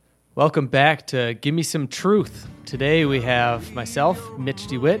Welcome back to Give Me Some Truth. Today we have myself, Mitch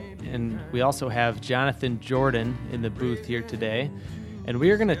DeWitt, and we also have Jonathan Jordan in the booth here today. And we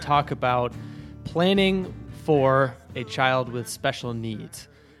are going to talk about planning for a child with special needs.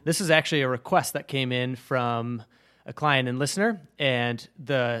 This is actually a request that came in from a client and listener, and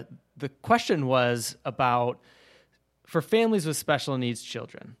the question was about, for families with special needs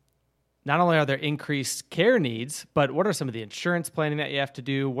children, not only are there increased care needs, but what are some of the insurance planning that you have to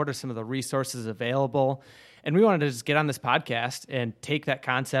do? What are some of the resources available? And we wanted to just get on this podcast and take that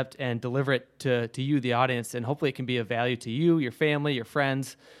concept and deliver it to you, the audience, and hopefully it can be of value to you, your family, your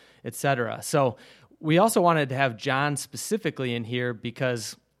friends, etc. So we also wanted to have John specifically in here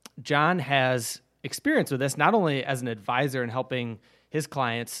because John has experience with this, not only as an advisor in helping his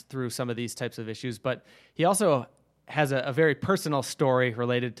clients through some of these types of issues, but he also has a very personal story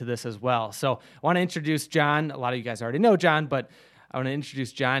related to this as well. So I want to introduce John. A lot of you guys already know John, but I want to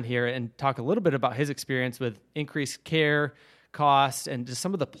introduce John here and talk a little bit about his experience with increased care costs and just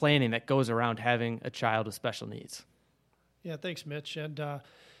some of the planning that goes around having a child with special needs. Yeah, thanks, Mitch. And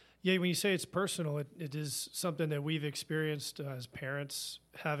when you say it's personal, it is something that we've experienced as parents,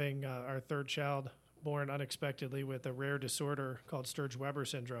 having our third child born unexpectedly with a rare disorder called Sturge-Weber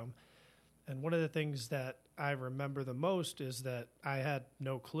syndrome. And one of the things that I remember the most is that I had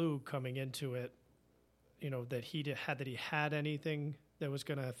no clue coming into it, that he had anything that was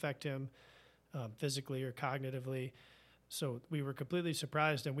going to affect him physically or cognitively. So we were completely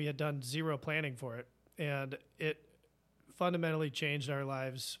surprised, and we had done zero planning for it. And it fundamentally changed our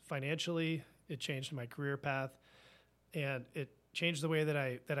lives financially. It changed my career path, and it changed the way that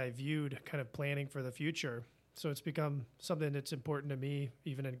I viewed kind of planning for the future. So it's become something that's important to me,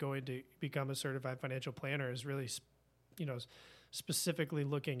 even in going to become a certified financial planner, is really, specifically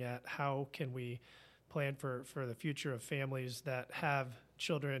looking at how can we plan for the future of families that have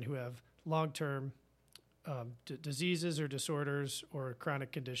children who have long-term diseases or disorders or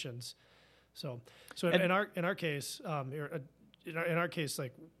chronic conditions. So in our case,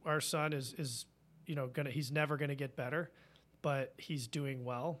 like our son is he's never gonna get better, but he's doing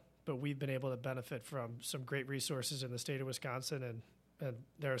well. But we've been able to benefit from some great resources in the state of Wisconsin, and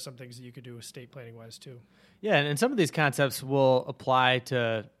there are some things that you could do estate planning wise too. Yeah, and some of these concepts will apply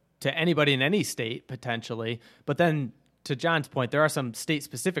to anybody in any state potentially, but then to John's point, there are some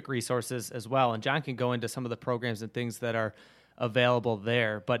state-specific resources as well, and John can go into some of the programs and things that are available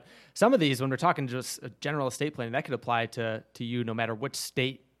there. But some of these, when we're talking just general estate planning, that could apply to you no matter which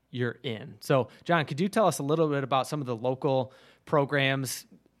state you're in. So, John, could you tell us a little bit about some of the local programs,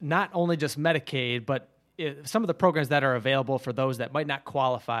 not only just Medicaid, but some of the programs that are available for those that might not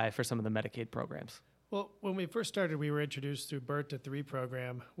qualify for some of the Medicaid programs? Well, when we first started, we were introduced through Birth to 3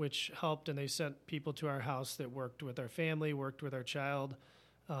 program, which helped, and they sent people to our house that worked with our family, worked with our child.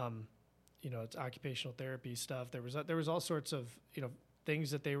 It's occupational therapy stuff. There was all sorts of things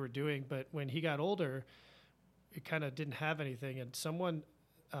that they were doing. But when he got older, it kind of didn't have anything. And someone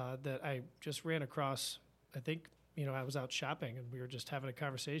that I just ran across, I think, I was out shopping and we were just having a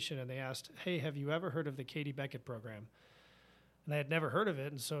conversation, and they asked, "Hey, have you ever heard of the Katie Beckett program?" And I had never heard of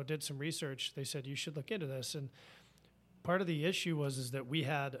it, and so did some research. They said, "You should look into this." And part of the issue was that we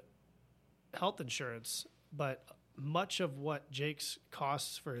had health insurance, but much of what Jake's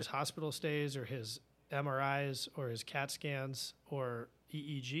costs for his hospital stays or his MRIs or his CAT scans or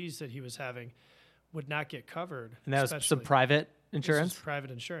EEGs that he was having would not get covered. And that was some private insurance? Private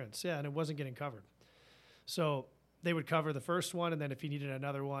insurance, yeah, and it wasn't getting covered. So they would cover the first one, and then if he needed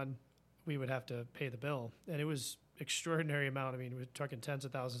another one, we would have to pay the bill. And it was extraordinary amount. I mean, we're talking tens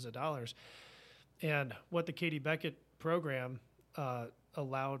of thousands of dollars. And what the Katie Beckett program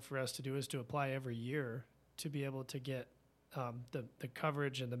allowed for us to do is to apply every year to be able to get the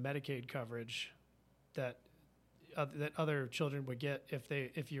coverage and the Medicaid coverage that other children would get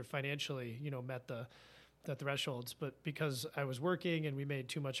if you're financially met the thresholds. But because I was working and we made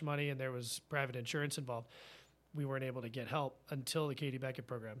too much money and there was private insurance involved, we weren't able to get help until the Katie Beckett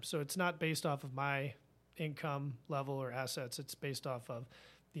program. So it's not based off of my income level or assets. It's based off of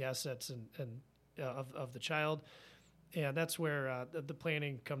the assets and of the child. And that's where the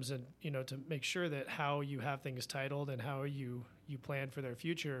planning comes in, to make sure that how you have things titled and how you plan for their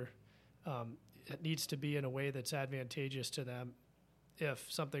future, it needs to be in a way that's advantageous to them. If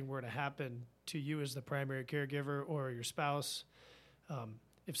something were to happen to you as the primary caregiver or your spouse,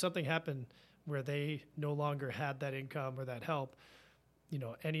 if something happened where they no longer had that income or that help,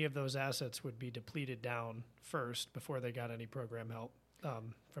 any of those assets would be depleted down first before they got any program help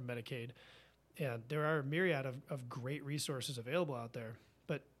from Medicaid. And there are a myriad of great resources available out there,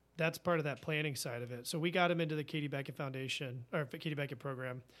 but that's part of that planning side of it. So we got him into the Katie Beckett Foundation or Katie Beckett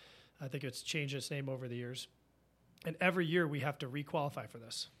program. I think it's changed its name over the years. And every year we have to requalify for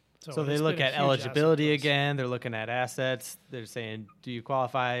this. So they look at eligibility again. They're looking at assets. They're saying, do you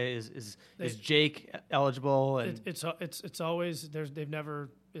qualify? Is Jake eligible? And it's always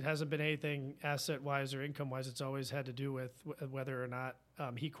it hasn't been anything asset wise or income wise. It's always had to do with whether or not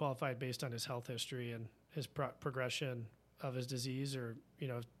he qualified based on his health history and his progression of his disease, or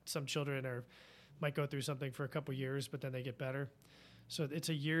some children might go through something for a couple years, but then they get better. So it's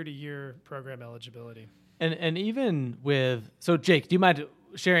a year-to-year program eligibility. And even with Jake, do you mind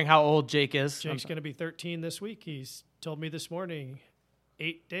sharing how old Jake is? Jake's going to be 13 this week. He's told me this morning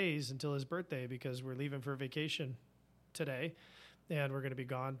 8 days until his birthday, because we're leaving for vacation today, and we're going to be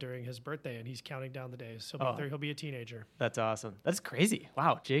gone during his birthday, and he's counting down the days. He'll be a teenager. That's awesome. That's crazy.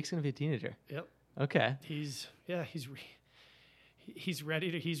 Wow, Jake's going to be a teenager. Yep. Okay. He's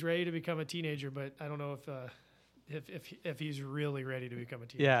ready to become a teenager, but I don't know if he's really ready to become a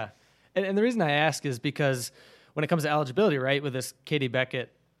teenager. Yeah. And the reason I ask is because when it comes to eligibility, right, with this Katie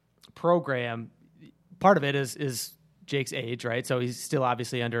Beckett program, part of it is Jake's age, right? So he's still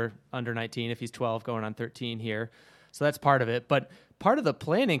obviously under 19 if he's 12 going on 13 here. So that's part of it. But part of the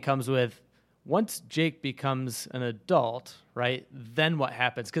planning comes with once Jake becomes an adult, right, then what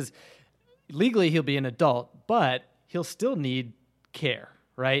happens? Because legally he'll be an adult, but he'll still need care,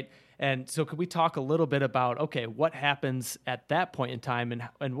 right? And so could we talk a little bit about, okay, what happens at that point in time,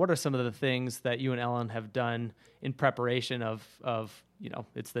 and what are some of the things that you and Ellen have done in preparation of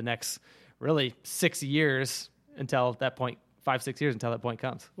it's the next really 6 years until that point, 5-6 years until that point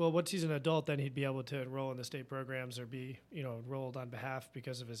comes? Well, once he's an adult, then he'd be able to enroll in the state programs or be, enrolled on behalf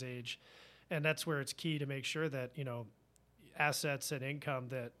because of his age. And that's where it's key to make sure that, assets and income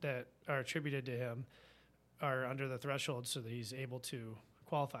that are attributed to him are under the threshold so that he's able to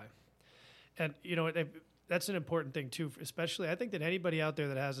qualify. And, that's an important thing, too, especially I think that anybody out there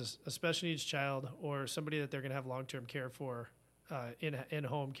that has a special needs child or somebody that they're going to have long-term care for,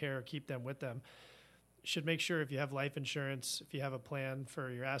 in-home care, keep them with them, should make sure if you have life insurance, if you have a plan for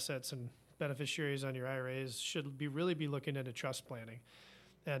your assets and beneficiaries on your IRAs, should really be looking into trust planning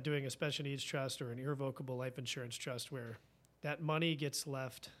and doing a special needs trust or an irrevocable life insurance trust where that money gets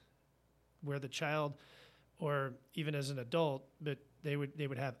left where the child, or even as an adult, but they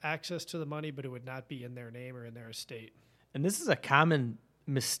would have access to the money, but it would not be in their name or in their estate. And this is a common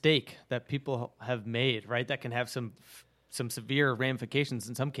mistake that people have made, right? That can have some severe ramifications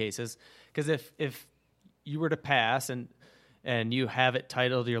in some cases. Because if you were to pass and you have it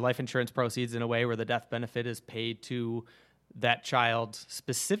titled your life insurance proceeds in a way where the death benefit is paid to that child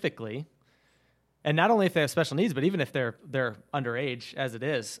specifically, and not only if they have special needs, but even if they're underage as it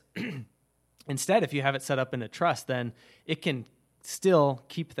is, instead, if you have it set up in a trust, then it can still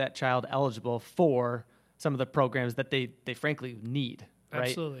keep that child eligible for some of the programs that they frankly need, right?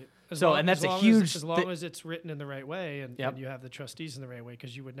 Absolutely. As long as it's written in the right way and you have the trustees in the right way,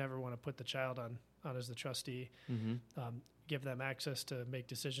 because you would never want to put the child on as the trustee, give them access to make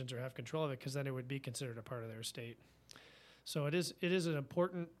decisions or have control of it, because then it would be considered a part of their estate. So it is an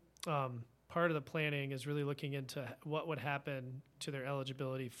important part of the planning is really looking into what would happen to their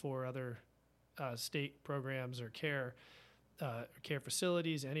eligibility for other state programs or care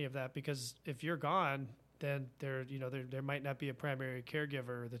facilities, any of that, because if you're gone, then there might not be a primary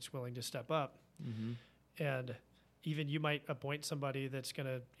caregiver that's willing to step up, and even you might appoint somebody that's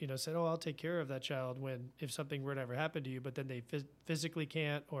going to say, oh, I'll take care of that child if something were to ever happen to you, but then they physically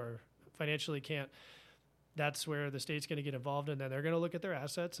can't or financially can't. That's where the state's going to get involved, and then they're going to look at their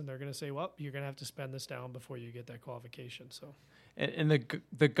assets and they're going to say, well, you're going to have to spend this down before you get that qualification. So, and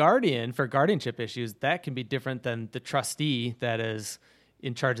the guardian for guardianship issues, that can be different than the trustee that is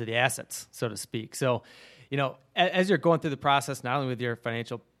in charge of the assets, so to speak. So, as you're going through the process, not only with your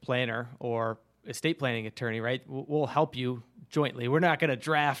financial planner or estate planning attorney, right, we'll help you jointly. We're not going to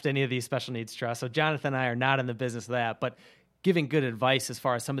draft any of these special needs trusts. So Jonathan and I are not in the business of that, but giving good advice as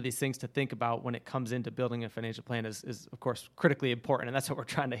far as some of these things to think about when it comes into building a financial plan is of course, critically important, and that's what we're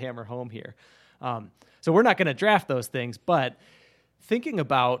trying to hammer home here. So we're not going to draft those things, but thinking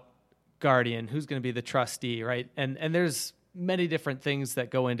about guardian, who's going to be the trustee, right? And there's many different things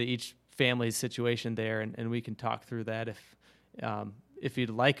that go into each family's situation there, and we can talk through that if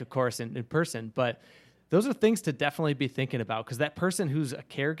you'd like, of course, in person. But those are things to definitely be thinking about, because that person who's a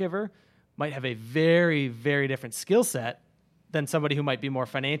caregiver might have a very, very different skill set than somebody who might be more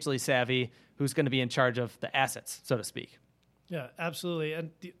financially savvy, who's going to be in charge of the assets, so to speak. Yeah, absolutely.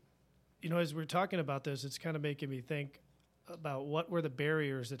 And, as we're talking about this, it's kind of making me think about what were the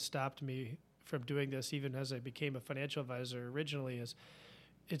barriers that stopped me from doing this, even as I became a financial advisor originally. Is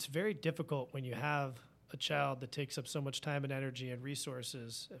it's very difficult when you have a child that takes up so much time and energy and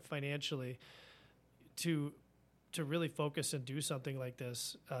resources financially to really focus and do something like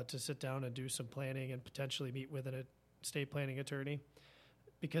this, to sit down and do some planning and potentially meet with an estate planning attorney,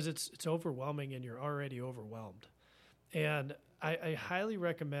 because it's overwhelming and you're already overwhelmed. And I highly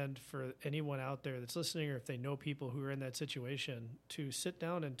recommend for anyone out there that's listening, or if they know people who are in that situation, to sit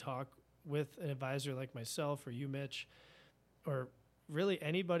down and talk with an advisor like myself or you, Mitch, or really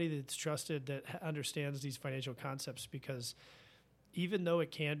anybody that's trusted that understands these financial concepts, because even though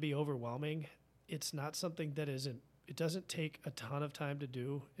it can be overwhelming, it's not something that it doesn't take a ton of time to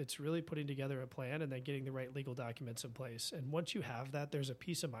do. It's really putting together a plan and then getting the right legal documents in place. And once you have that, there's a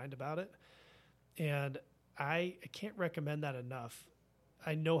peace of mind about it. And I can't recommend that enough.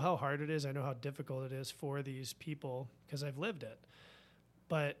 I know how hard it is. I know how difficult it is for these people because I've lived it.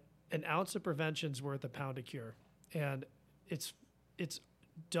 But an ounce of prevention is worth a pound of cure. And it's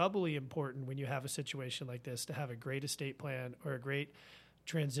doubly important when you have a situation like this to have a great estate plan or a great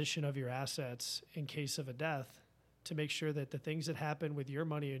transition of your assets in case of a death, to make sure that the things that happen with your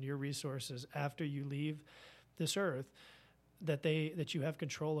money and your resources after you leave this earth, that you have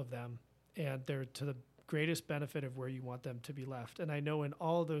control of them, and they're to the greatest benefit of where you want them to be left. And I know in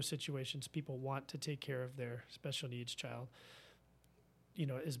all those situations, people want to take care of their special needs child,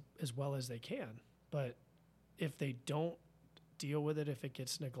 as well as they can. But if they don't deal with it, if it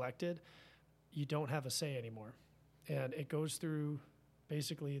gets neglected, you don't have a say anymore. And it goes through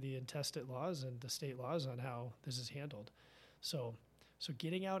basically the intestate laws and the state laws on how this is handled. So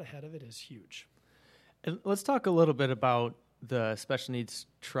getting out ahead of it is huge. And let's talk a little bit about the special needs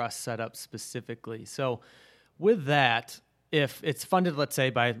trust setup specifically. So with that, if it's funded, let's say,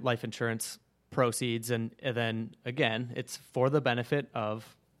 by life insurance proceeds, and then again, it's for the benefit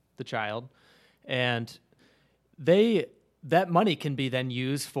of the child, and that money can be then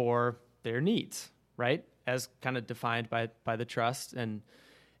used for their needs, right? As kind of defined by the trust. And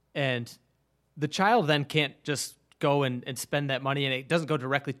the child then can't just go and spend that money, and it doesn't go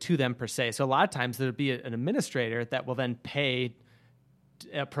directly to them per se. So a lot of times there'll be an administrator that will then pay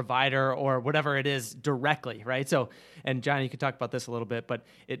a provider or whatever it is directly, right? So, and John, you could talk about this a little bit, but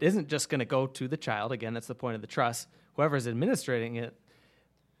it isn't just going to go to the child. Again, that's the point of the trust. Whoever is administrating it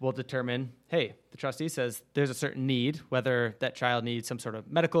will determine, hey, the trustee says there's a certain need, whether that child needs some sort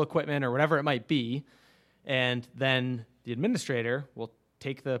of medical equipment or whatever it might be, and then the administrator will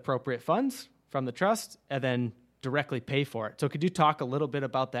take the appropriate funds from the trust and then directly pay for it. So could you talk a little bit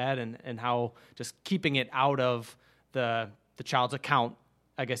about that and how just keeping it out of the child's account,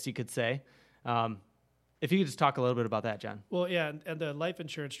 I guess you could say. If you could just talk a little bit about that, John. Well, yeah, and the life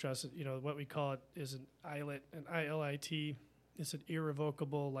insurance trust, what we call it is an ILIT, an ILIT. It's an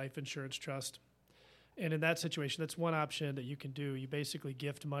irrevocable life insurance trust. And in that situation, that's one option that you can do. You basically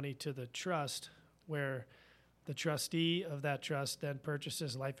gift money to the trust, where the trustee of that trust then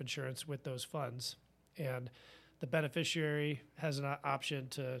purchases life insurance with those funds. And the beneficiary has an option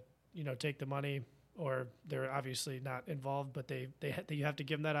to, take the money, or they're obviously not involved, but you have to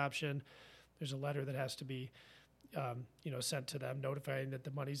give them that option. There's a letter that has to be, sent to them notifying that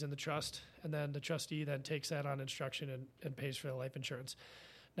the money's in the trust, and then the trustee then takes that on instruction and pays for the life insurance.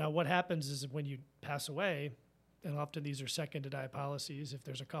 Now, what happens is when you pass away, and often these are second to die policies, if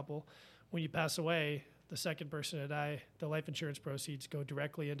there's a couple, when you pass away, the second person to die, the life insurance proceeds go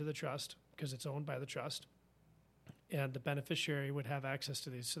directly into the trust because it's owned by the trust, and the beneficiary would have access to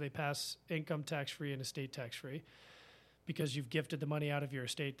these. So they pass income tax-free and estate tax-free because you've gifted the money out of your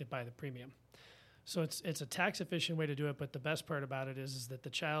estate to buy the premium. So it's a tax-efficient way to do it, but the best part about it is that the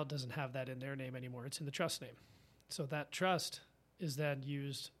child doesn't have that in their name anymore. It's in the trust name. So that trust is then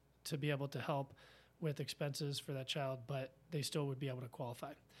used to be able to help with expenses for that child, but they still would be able to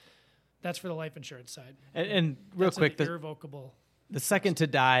qualify. That's for the life insurance side. And real quick, irrevocable. The second to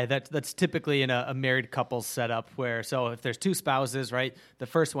die, that's typically in a married couple's setup where, so if there's two spouses, right, the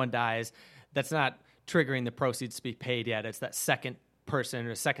first one dies, that's not triggering the proceeds to be paid yet. It's that second person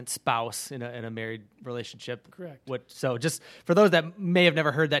or second spouse in a married relationship. Correct. So just for those that may have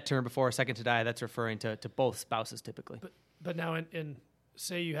never heard that term before, second to die, that's referring to both spouses typically. But now in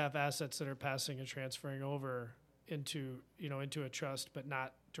say you have assets that are passing and transferring over into a trust, but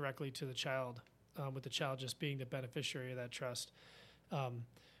not directly to the child, with the child just being the beneficiary of that trust,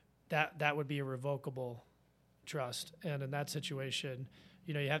 that would be a revocable trust. And in that situation,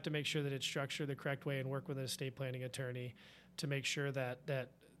 you have to make sure that it's structured the correct way and work with an estate planning attorney to make sure that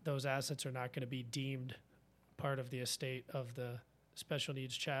those assets are not going to be deemed part of the estate of the special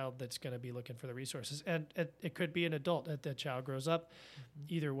needs child that's going to be looking for the resources. And it could be an adult that the child grows up.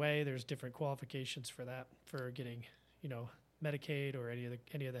 Mm-hmm. Either way, there's different qualifications for that, for getting, Medicaid or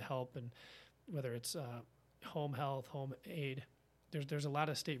any of the help and whether it's home health, home aid. There's a lot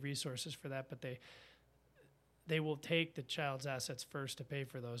of state resources for that, but they will take the child's assets first to pay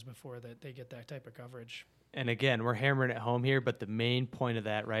for those before that they get that type of coverage. And again, we're hammering it home here, but the main point of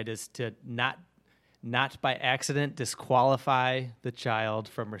that, right, is to not by accident disqualify the child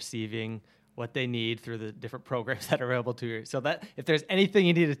from receiving what they need through the different programs that are available to you. So that if there's anything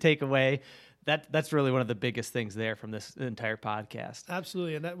you need to take away, that's really one of the biggest things there from this entire podcast.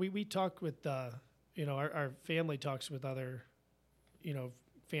 Absolutely. And that we talk with, our family talks with other,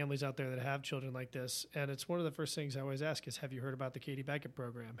 families out there that have children like this. And it's one of the first things I always ask is, have you heard about the Katie Beckett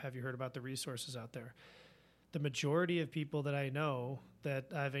program? Have you heard about the resources out there? The majority of people that I know that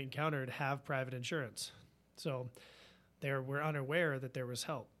I've encountered have private insurance. So we're unaware that there was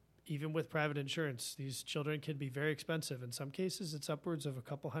help. Even with private insurance, these children can be very expensive. In some cases, it's upwards of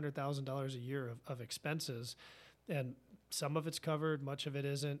 $200,000 a year of expenses. And some of it's covered, much of it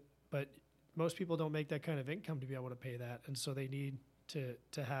isn't. But most people don't make that kind of income to be able to pay that. And so they need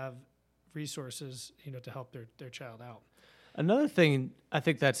to have resources, to help their child out. Another thing I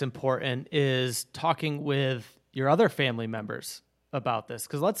think that's important is talking with your other family members about this.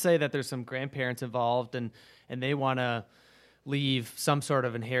 Because let's say that there's some grandparents involved and they want to leave some sort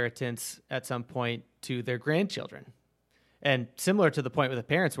of inheritance at some point to their grandchildren. And similar to the point with the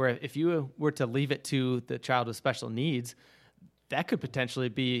parents, where if you were to leave it to the child with special needs, that could potentially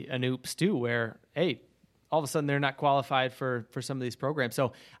be an oops too, where, hey, all of a sudden they're not qualified for some of these programs.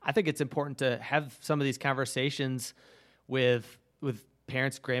 So I think it's important to have some of these conversations with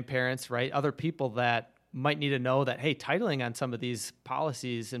parents, grandparents, right? Other people that might need to know that, hey, titling on some of these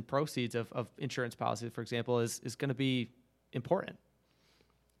policies and proceeds of insurance policies, for example, is going to be important.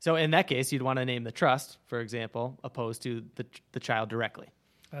 So in that case, you'd want to name the trust, for example, opposed to the child directly.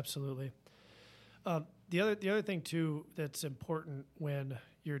 Absolutely. The other thing too that's important when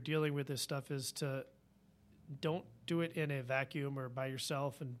you're dealing with this stuff is to don't do it in a vacuum or by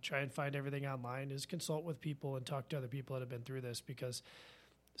yourself and try and find everything online. Is consult with people and talk to other people that have been through this, because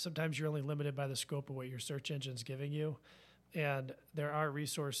sometimes you're only limited by the scope of what your search engine's giving you. And there are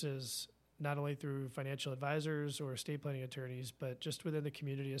resources not only through financial advisors or estate planning attorneys, but just within the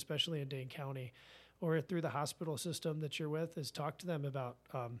community, especially in Dane County, or through the hospital system that you're with, is talk to them about,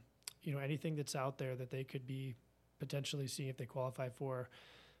 anything that's out there that they could be potentially seeing if they qualify for,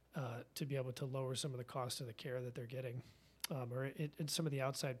 to be able to lower some of the cost of the care that they're getting. Or in some of the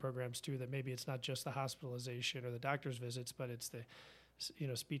outside programs too, that maybe it's not just the hospitalization or the doctor's visits, but it's the,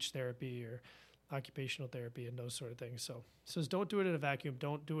 speech therapy or occupational therapy and those sort of things. So don't do it in a vacuum.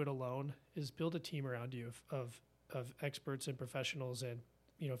 Don't do it alone. Is build a team around you of experts and professionals and,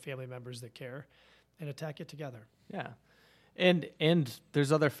 family members that care, and attack it together. Yeah. And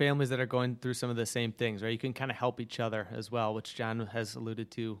there's other families that are going through some of the same things, right? You can kind of help each other as well, which John has alluded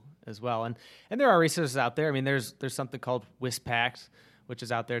to as well. And there are resources out there. I mean, there's something called WISPACT, which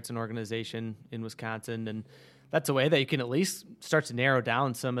is out there. It's an organization in Wisconsin, and that's a way that you can at least start to narrow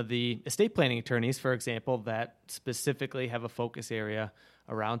down some of the estate planning attorneys, for example, that specifically have a focus area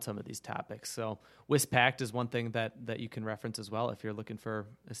around some of these topics. So WISPACT is one thing that you can reference as well if you're looking for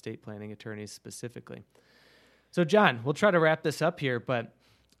estate planning attorneys specifically. So, John, we'll try to wrap this up here, but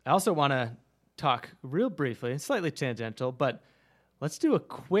I also want to talk real briefly, and slightly tangential, but let's do a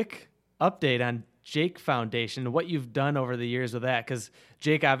quick update on Jake Foundation and what you've done over the years with that, because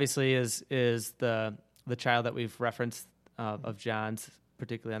Jake obviously is the child that we've referenced of John's,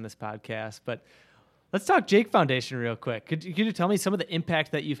 particularly on this podcast. But let's talk Jake Foundation real quick. Could you tell me some of the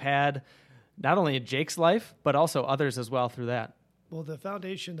impact that you've had, not only in Jake's life, but also others as well through that? Well, the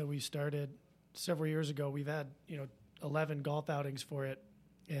foundation that we started several years ago, we've had 11 golf outings for it,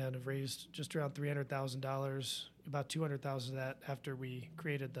 and have raised just around $300,000, about $200,000 of that after we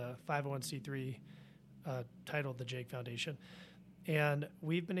created the 501c3 titled the Jake Foundation. And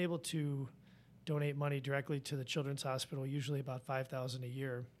we've been able to donate money directly to the Children's Hospital, usually about $5,000 a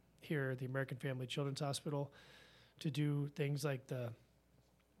year here at the American Family Children's Hospital, to do things like the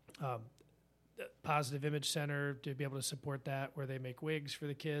Positive Image Center, to be able to support that, where they make wigs for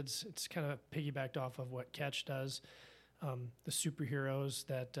the kids. It's kind of piggybacked off of what Catch does. The superheroes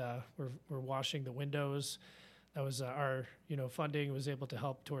that were washing the windows. That was our funding was able to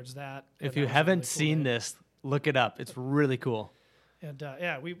help towards that. If you haven't seen this, look it up. It's really cool. And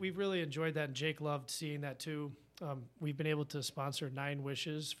we've really enjoyed that, and Jake loved seeing that too. We've been able to sponsor 9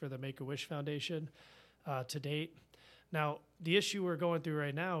 wishes for the Make-A-Wish Foundation to date. Now, the issue we're going through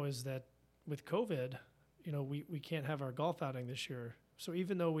right now is that with COVID, we can't have our golf outing this year. So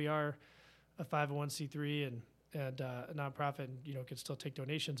even though we are a 501c3 and a nonprofit, and can still take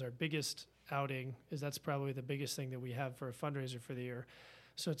donations, our biggest outing that's probably the biggest thing that we have for a fundraiser for the year.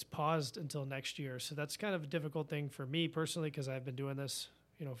 So it's paused until next year. So that's kind of a difficult thing for me personally, because I've been doing this,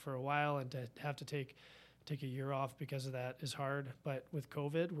 for a while, and to have to take a year off because of that is hard. But with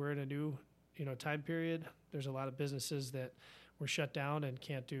COVID, we're in a new, time period. There's a lot of businesses that were shut down and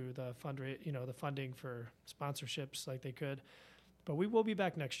can't do the the funding for sponsorships like they could. But we will be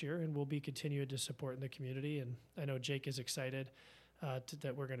back next year, and we'll be continuing to support in the community. And I know Jake is excited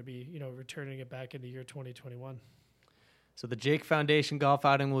that we're going to be, returning it back in the year 2021. So the Jake Foundation Golf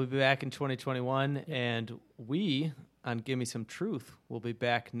Outing will be back in 2021, and we on Gimme Some Truth will be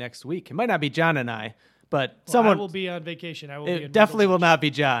back next week. It might not be John and I, but someone I will be on vacation. It definitely will not be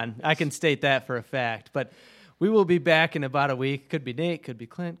John. Yes. I can state that for a fact. But we will be back in about a week. Could be Nate, could be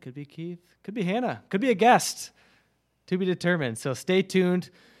Clint, could be Keith, could be Hannah, could be a guest. To be determined. So stay tuned.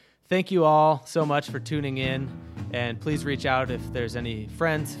 Thank you all so much for tuning in, and please reach out if there's any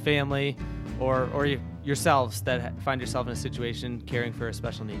friends, family, or yourselves that find yourself in a situation caring for a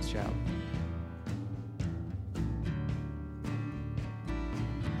special needs child.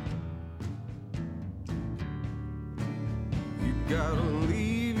 You gotta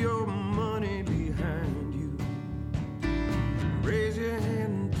leave your money behind you. Raise your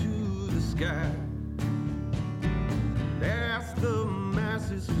hand to the sky. Ask the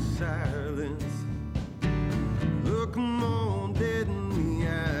masses for silence. Look 'em all dead in the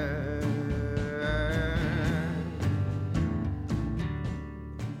eye.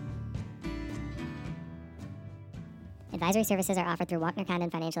 Advisory services are offered through Walkner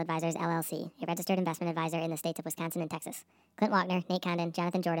Condon Financial Advisors, LLC, a registered investment advisor in the states of Wisconsin and Texas. Clint Walkner, Nate Condon,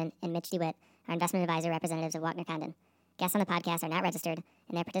 Jonathan Jordan, and Mitch DeWitt are investment advisor representatives of Walkner Condon. Guests on the podcast are not registered,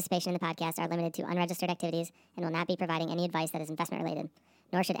 and their participation in the podcast are limited to unregistered activities and will not be providing any advice that is investment related,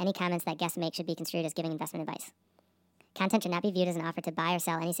 nor should any comments that guests make should be construed as giving investment advice. Content should not be viewed as an offer to buy or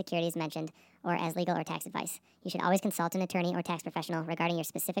sell any securities mentioned or as legal or tax advice. You should always consult an attorney or tax professional regarding your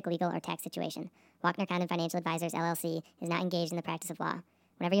specific legal or tax situation. Walkner Condon Financial Advisors, LLC is not engaged in the practice of law.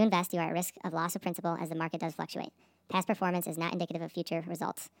 Whenever you invest, you are at risk of loss of principal as the market does fluctuate. Past performance is not indicative of future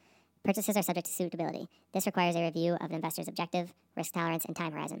results. Purchases are subject to suitability. This requires a review of an investor's objective, risk tolerance, and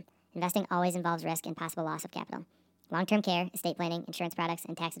time horizon. Investing always involves risk and possible loss of capital. Long-term care, estate planning, insurance products,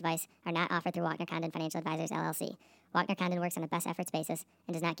 and tax advice are not offered through Walkner Condon Financial Advisors, LLC. Walkner Condon works on a best efforts basis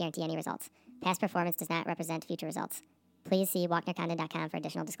and does not guarantee any results. Past performance does not represent future results. Please see WalknerCondon.com for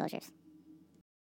additional disclosures.